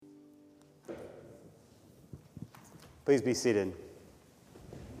Please be seated.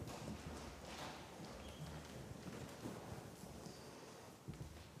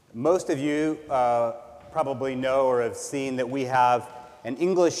 Most of you probably know or have seen that we have an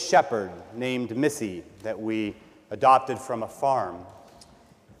English shepherd named Missy that we adopted from a farm.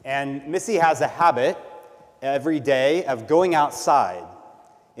 And Missy has a habit every day of going outside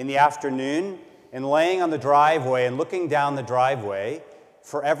in the afternoon and laying on the driveway and looking down the driveway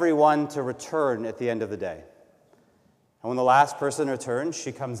for everyone to return at the end of the day. And when the last person returns,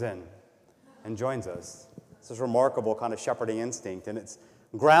 she comes in and joins us. It's this remarkable kind of shepherding instinct, and it's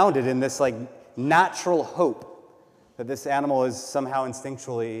grounded in this natural hope that this animal is somehow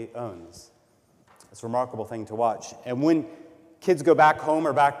instinctually owns. It's a remarkable thing to watch. And when kids go back home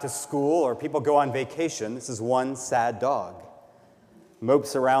or back to school or people go on vacation, this is one sad dog.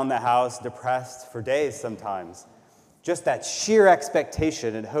 Mopes around the house, depressed for days sometimes. Just that sheer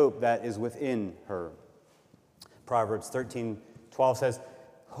expectation and hope that is within her. Proverbs 13:12 says,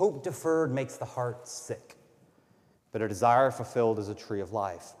 "Hope deferred makes the heart sick, but a desire fulfilled is a tree of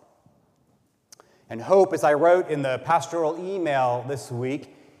life." And hope, as I wrote in the pastoral email this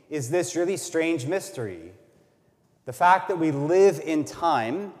week, is this really strange mystery. The fact that we live in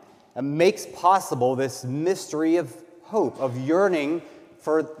time makes possible this mystery of hope, of yearning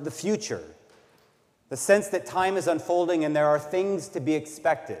for the future. The sense that time is unfolding and there are things to be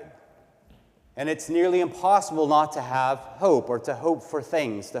expected. And it's nearly impossible not to have hope, or to hope for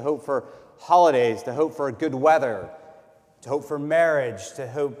things, to hope for holidays, to hope for good weather, to hope for marriage, to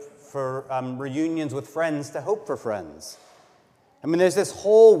hope for reunions with friends, to hope for friends. I mean, there's this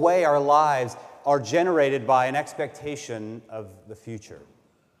whole way our lives are generated by an expectation of the future.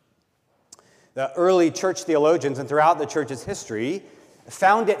 The early church theologians and throughout the church's history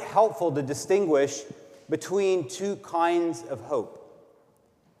found it helpful to distinguish between two kinds of hope.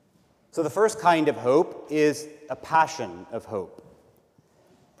 So the first kind of hope is a passion of hope.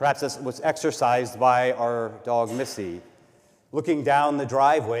 Perhaps this was exercised by our dog Missy, looking down the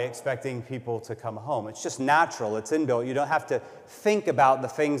driveway expecting people to come home. It's just natural, it's inbuilt. You don't have to think about the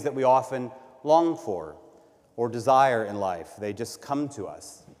things that we often long for or desire in life. They just come to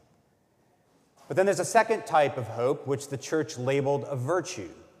us. But then there's a second type of hope, which the church labeled a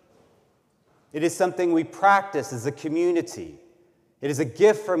virtue. It is something we practice as a community. It is a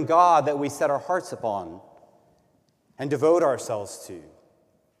gift from God that we set our hearts upon and devote ourselves to.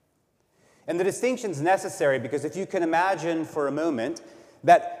 And the distinction is necessary because if you can imagine for a moment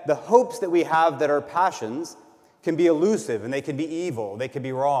that the hopes that we have that are passions can be elusive and they can be evil, they can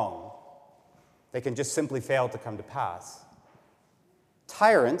be wrong. They can just simply fail to come to pass.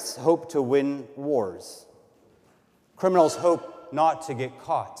 Tyrants hope to win wars. Criminals hope not to get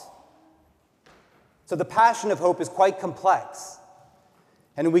caught. So the passion of hope is quite complex.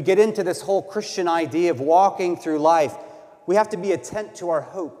 And we get into this whole Christian idea of walking through life. We have to be attent to our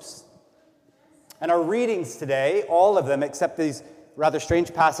hopes. And our readings today, all of them except these rather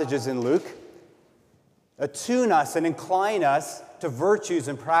strange passages in Luke, attune us and incline us to virtues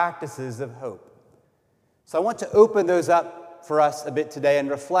and practices of hope. So I want to open those up for us a bit today and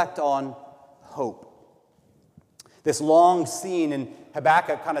reflect on hope. This long scene in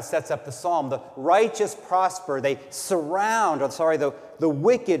Habakkuk kind of sets up the psalm. The righteous prosper, the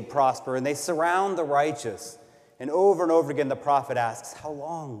wicked prosper, and they surround the righteous. And over again the prophet asks, how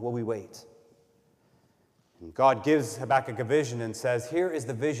long will we wait? And God gives Habakkuk a vision and says, here is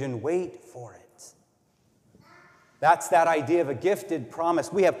the vision, wait for it. That's that idea of a gifted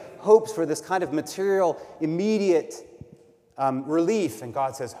promise. We have hopes for this kind of material, immediate relief. And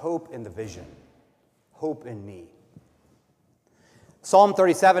God says, hope in the vision. Hope in me. Psalm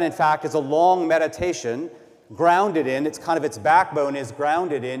 37, in fact, is a long meditation grounded in, its backbone is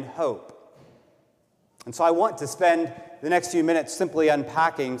grounded in hope. And so I want to spend the next few minutes simply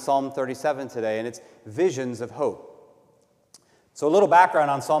unpacking Psalm 37 today and its visions of hope. So a little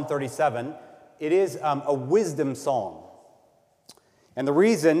background on Psalm 37. It is a wisdom psalm. And the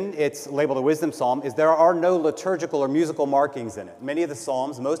reason it's labeled a wisdom psalm is there are no liturgical or musical markings in it.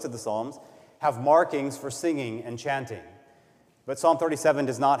 Most of the psalms, have markings for singing and chanting. But Psalm 37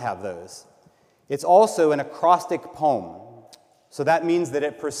 does not have those. It's also an acrostic poem. So that means that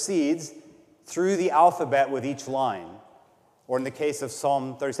it proceeds through the alphabet with each line. Or in the case of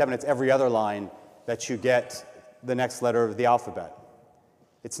Psalm 37, it's every other line that you get the next letter of the alphabet.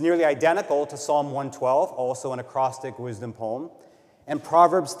 It's nearly identical to Psalm 112, also an acrostic wisdom poem, and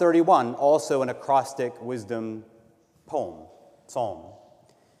Proverbs 31, also an acrostic wisdom psalm.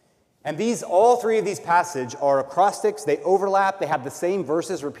 And all three of these passages are acrostics. They overlap. They have the same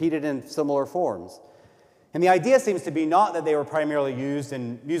verses repeated in similar forms. And the idea seems to be not that they were primarily used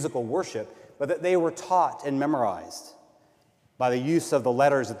in musical worship, but that they were taught and memorized by the use of the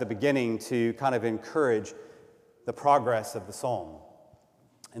letters at the beginning to kind of encourage the progress of the psalm.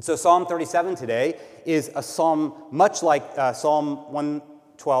 And so Psalm 37 today is a psalm much like Psalm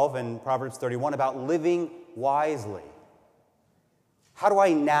 112 and Proverbs 31 about living wisely. How do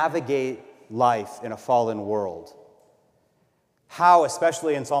I navigate life in a fallen world? How,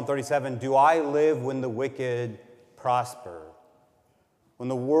 especially in Psalm 37, do I live when the wicked prosper? When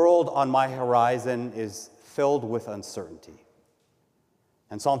the world on my horizon is filled with uncertainty?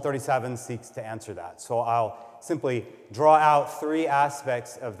 And Psalm 37 seeks to answer that. So I'll simply draw out three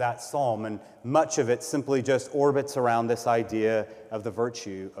aspects of that psalm, and much of it simply just orbits around this idea of the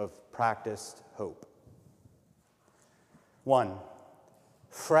virtue of practiced hope. 1,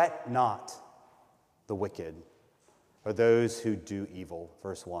 fret not the wicked, or those who do evil,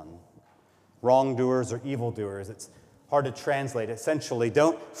 verse 1. Wrongdoers or evildoers, it's hard to translate. Essentially,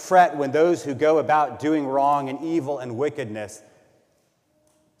 don't fret when those who go about doing wrong and evil and wickedness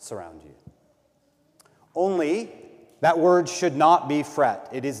surround you. Only, that word should not be fret.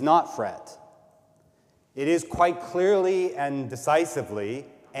 It is not fret. It is quite clearly and decisively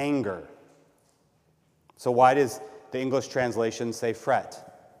anger. So why does the English translation say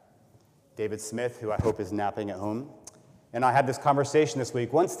fret? David Smith, who I hope is napping at home, and I had this conversation this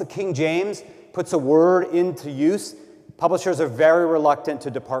week. Once the King James puts a word into use, publishers are very reluctant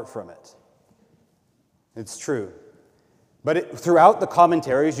to depart from it. It's true. But throughout the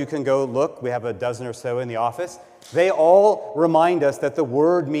commentaries, you can go look. We have a dozen or so in the office. They all remind us that the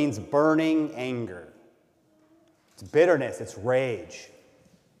word means burning anger. It's bitterness. It's rage.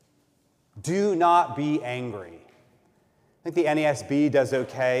 Do not be angry. I think the NASB does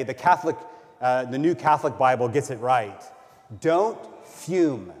okay. The New Catholic Bible gets it right. Don't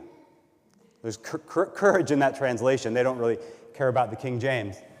fume. There's courage in that translation. They don't really care about the King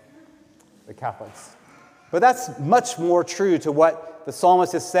James, the Catholics. But that's much more true to what the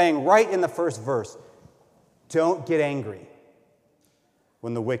psalmist is saying right in the first verse. Don't get angry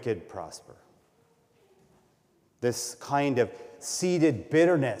when the wicked prosper. This kind of seated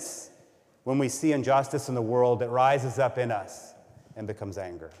bitterness when we see injustice in the world that rises up in us and becomes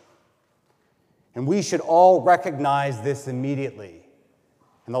anger. And we should all recognize this immediately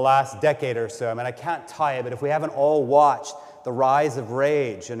in the last decade or so. I mean, I can't tie it, but if we haven't all watched the rise of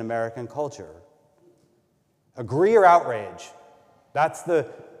rage in American culture, agree or outrage, that's the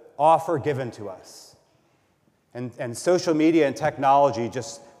offer given to us. And social media and technology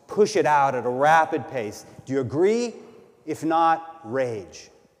just push it out at a rapid pace. Do you agree? If not, rage.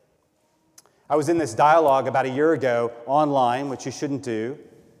 I was in this dialogue about a year ago online, which you shouldn't do.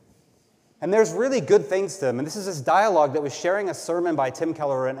 And there's really good things to them. And this is this dialogue that was sharing a sermon by Tim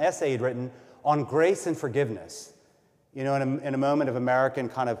Keller, an essay he'd written on grace and forgiveness, in a moment of American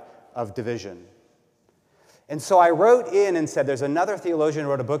kind of division. And so I wrote in and said, there's another theologian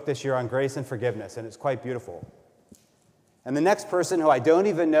who wrote a book this year on grace and forgiveness, and it's quite beautiful. And the next person, who I don't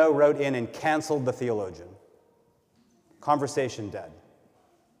even know, wrote in and canceled the theologian. Conversation dead.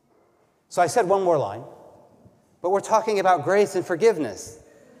 So I said one more line, but we're talking about grace and forgiveness.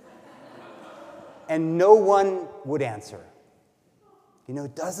 And no one would answer.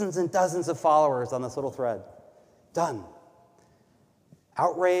 Dozens and dozens of followers on this little thread. Done.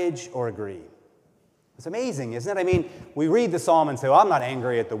 Outrage or agree? It's amazing, isn't it? I mean, we read the psalm and say, well, I'm not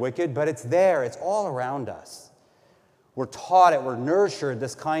angry at the wicked, but it's there. It's all around us. We're taught it. We're nurtured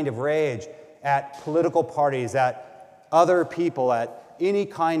this kind of rage at political parties, at other people, at any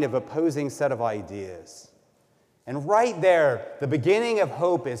kind of opposing set of ideas. And right there, the beginning of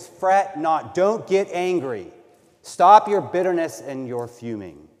hope is fret not. Don't get angry. Stop your bitterness and your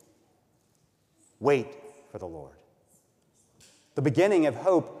fuming. Wait for the Lord. The beginning of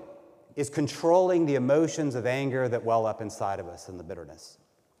hope is controlling the emotions of anger that well up inside of us and the bitterness.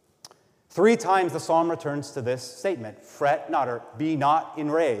 3 times the psalm returns to this statement, fret not, or be not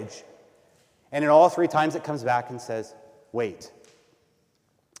enraged. And in all 3 times it comes back and says, wait.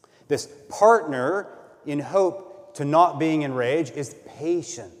 This partner in hope to not being enraged is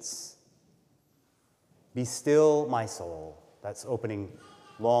patience. Be still, my soul. That's opening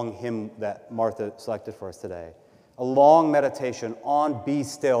long hymn that Martha selected for us today. A long meditation on be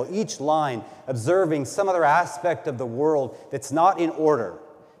still. Each line observing some other aspect of the world that's not in order.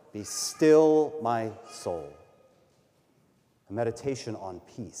 Be still, my soul. A meditation on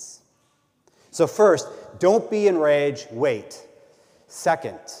peace. So first, don't be enraged, wait.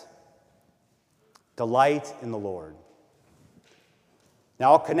 Second, delight in the Lord.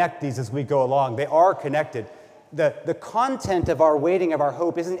 Now, I'll connect these as we go along. They are connected. the content of our waiting, of our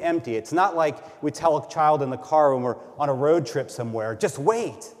hope, isn't empty. It's not like we tell a child in the car when we're on a road trip somewhere, just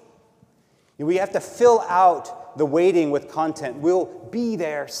wait. We have to fill out the waiting with content. We'll be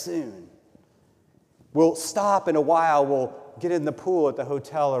there soon. We'll stop in a while. We'll get in the pool at the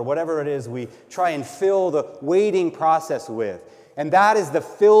hotel or whatever it is we try and fill the waiting process with. And that is the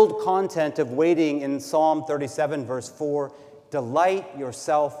filled content of waiting in Psalm 37, verse 4. Delight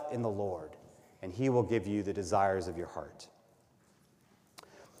yourself in the Lord, and he will give you the desires of your heart.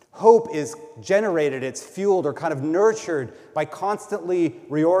 Hope is generated, it's fueled or kind of nurtured by constantly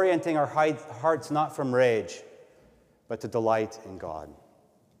reorienting our hearts not from rage, but to delight in God.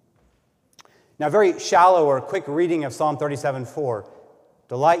 Now, very shallow or quick reading of Psalm 37:4.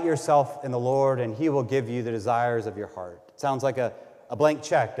 Delight yourself in the Lord, and he will give you the desires of your heart. It sounds like a blank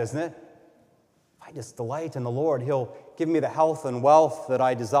check, doesn't it? If I just delight in the Lord, he'll give me the health and wealth that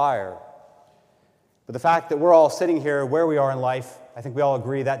I desire. But the fact that we're all sitting here where we are in life, I think we all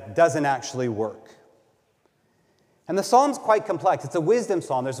agree that doesn't actually work. And the psalm's quite complex. It's a wisdom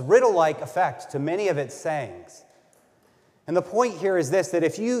psalm. There's riddle-like effect to many of its sayings. And the point here is this, that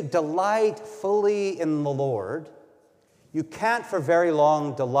if you delight fully in the Lord, you can't for very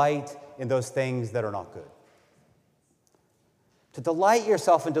long delight in those things that are not good. To delight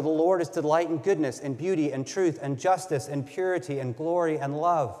yourself into the Lord is to delight in goodness and beauty and truth and justice and purity and glory and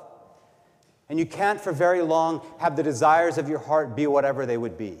love. And you can't for very long have the desires of your heart be whatever they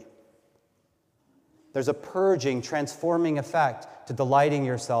would be. There's a purging, transforming effect to delighting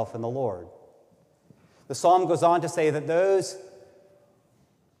yourself in the Lord. The psalm goes on to say that those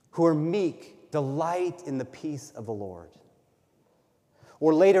who are meek delight in the peace of the Lord.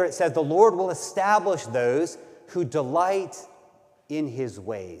 Or later it says, the Lord will establish those who delight in his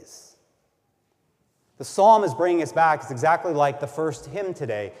ways. The psalm is bringing us back. It's exactly like the first hymn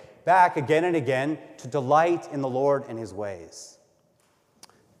today. Back again and again to delight in the Lord and his ways.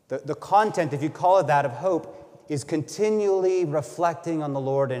 The content, if you call it that, of hope is continually reflecting on the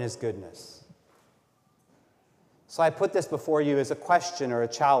Lord and his goodness. So I put this before you as a question or a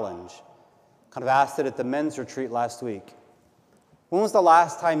challenge. Kind of asked it at the men's retreat last week. When was the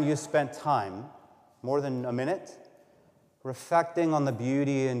last time you spent time, more than a minute, reflecting on the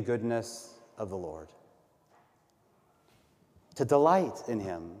beauty and goodness of the Lord? To delight in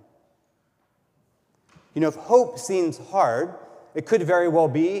him. You know, if hope seems hard, it could very well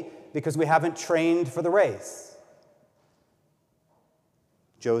be because we haven't trained for the race.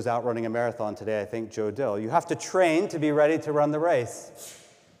 Joe's out running a marathon today, I think, Joe Dill. You have to train to be ready to run the race,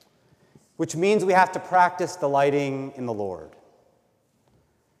 which means we have to practice delighting in the Lord.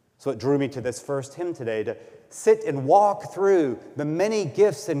 So it drew me to this first hymn today, to sit and walk through the many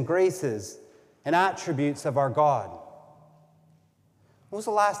gifts and graces and attributes of our God. When was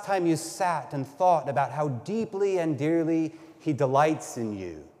the last time you sat and thought about how deeply and dearly he delights in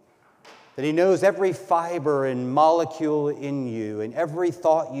you? That he knows every fiber and molecule in you and every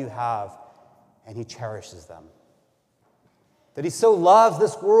thought you have, and he cherishes them. That he so loves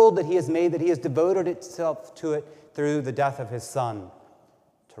this world that he has made that he has devoted himself to it through the death of his Son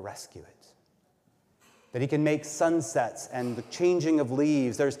to rescue it. That he can make sunsets and the changing of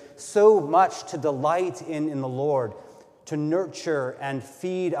leaves. There's so much to delight in the Lord, to nurture and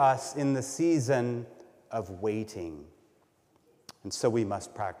feed us in the season of waiting. And so we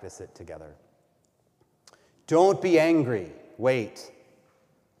must practice it together. Don't be angry. Wait.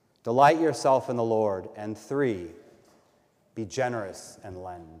 Delight yourself in the Lord. And 3, be generous and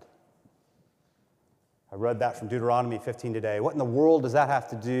lend. I read that from Deuteronomy 15 today. What in the world does that have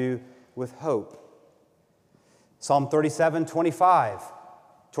to do with hope? Psalm 37:25.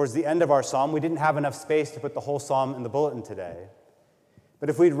 Towards the end of our psalm, we didn't have enough space to put the whole psalm in the bulletin today. But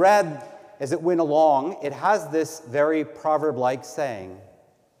if we'd read as it went along, it has this very proverb-like saying,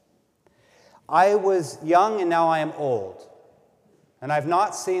 I was young and now I am old, and I've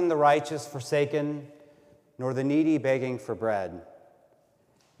not seen the righteous forsaken, nor the needy begging for bread.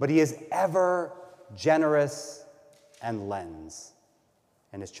 But he is ever generous and lends,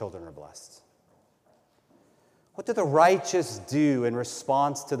 and his children are blessed. What do the righteous do in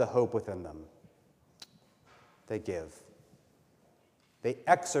response to the hope within them? They give. They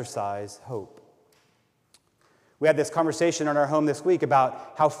exercise hope. We had this conversation in our home this week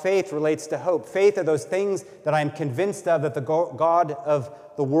about how faith relates to hope. Faith are those things that I'm convinced of that the God of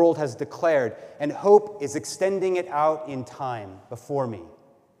the world has declared, and hope is extending it out in time before me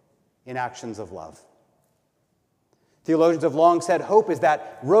in actions of love. Theologians have long said hope is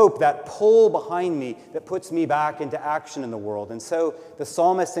that rope, that pull behind me that puts me back into action in the world. And so the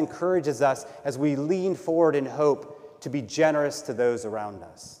psalmist encourages us as we lean forward in hope to be generous to those around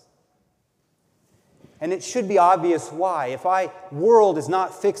us. And it should be obvious why. If my world is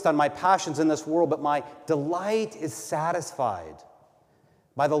not fixed on my passions in this world, but my delight is satisfied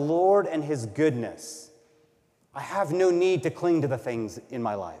by the Lord and His goodness, I have no need to cling to the things in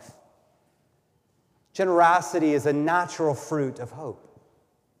my life. Generosity is a natural fruit of hope.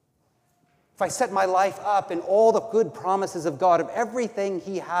 If I set my life up in all the good promises of God, of everything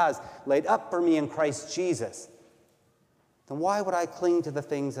He has laid up for me in Christ Jesus, then why would I cling to the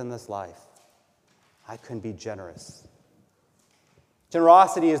things in this life? I can be generous.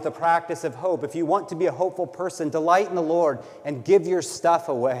 Generosity is the practice of hope. If you want to be a hopeful person, delight in the Lord and give your stuff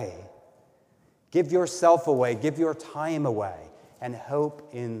away. Give yourself away. Give your time away and hope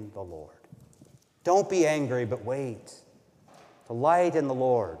in the Lord. Don't be angry, but wait. Delight in the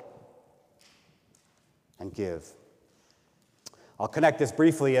Lord and give. I'll connect this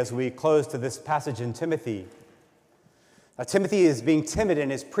briefly as we close to this passage in Timothy. Timothy is being timid in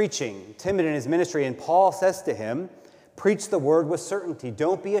his preaching, timid in his ministry, and Paul says to him, preach the word with certainty.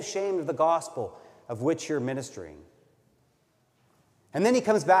 Don't be ashamed of the gospel of which you're ministering. And then he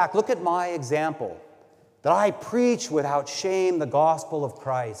comes back, look at my example, that I preach without shame the gospel of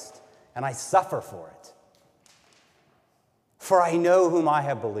Christ, and I suffer for it. For I know whom I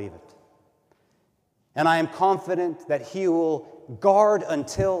have believed, and I am confident that He will guard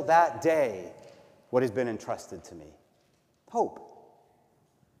until that day what has been entrusted to me. Hope.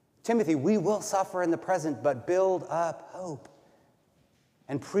 Timothy, we will suffer in the present, but build up hope.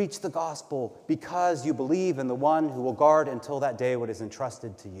 And preach the gospel because you believe in the one who will guard until that day what is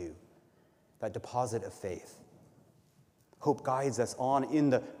entrusted to you, that deposit of faith. Hope guides us on in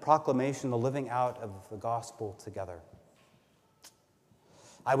the proclamation, the living out of the gospel together.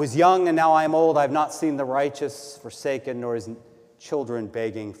 I was young and now I am old. I have not seen the righteous forsaken, nor his children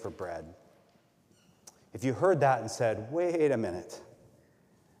begging for bread. If you heard that and said, wait a minute,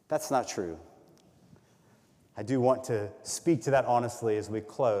 that's not true, I do want to speak to that honestly as we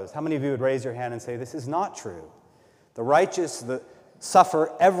close. How many of you would raise your hand and say, this is not true? The righteous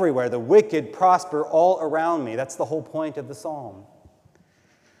suffer everywhere. The wicked prosper all around me. That's the whole point of the psalm.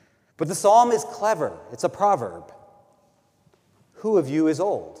 But the psalm is clever. It's a proverb. Who of you is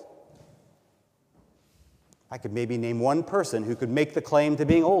old? I could maybe name one person who could make the claim to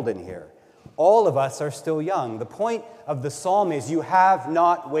being old in here. All of us are still young. The point of the psalm is you have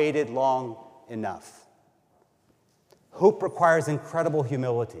not waited long enough. Hope requires incredible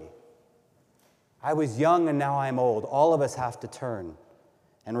humility. I was young and now I'm old. All of us have to turn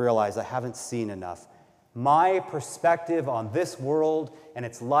and realize I haven't seen enough. My perspective on this world and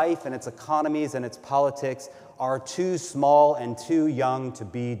its life and its economies and its politics are too small and too young to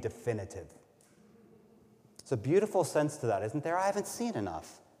be definitive. It's a beautiful sense to that, isn't there? I haven't seen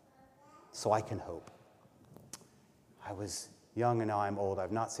enough, so I can hope. I was young and now I'm old.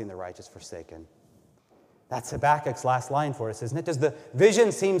 I've not seen the righteous forsaken. That's Habakkuk's last line for us, isn't it? Does the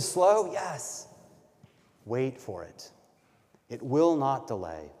vision seem slow? Yes. Wait for it. It will not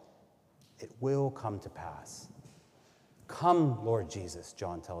delay. It will come to pass. Come, Lord Jesus,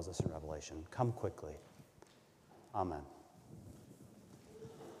 John tells us in Revelation. Come quickly. Amen.